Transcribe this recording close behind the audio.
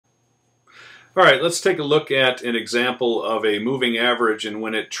All right, let's take a look at an example of a moving average and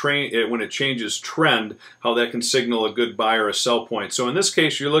when it changes trend, how that can signal a good buy or a sell point. So in this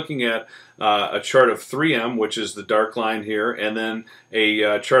case, you're looking at a chart of 3M, which is the dark line here, and then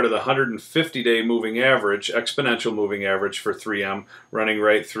a chart of the 150-day moving average, exponential moving average for 3M, running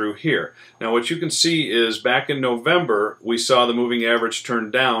right through here. Now what you can see is back in November, we saw the moving average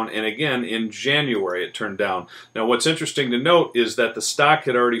turn down, and again in January it turned down. Now what's interesting to note is that the stock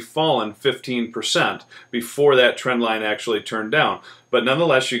had already fallen 15% before that trend line actually turned down. But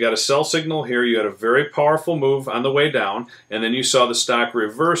nonetheless, you got a sell signal here. You had a very powerful move on the way down, and then you saw the stock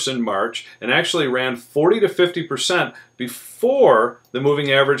reverse in March and actually ran 40 to 50% before the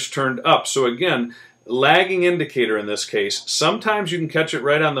moving average turned up. So again, lagging indicator in this case. Sometimes you can catch it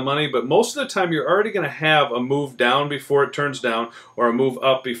right on the money, but most of the time you're already going to have a move down before it turns down or a move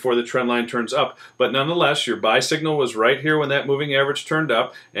up before the trend line turns up. But nonetheless, your buy signal was right here when that moving average turned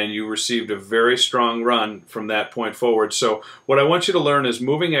up, and you received a very strong run from that point forward. So what I want you to learn is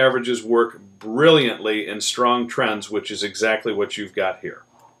moving averages work brilliantly in strong trends, which is exactly what you've got here.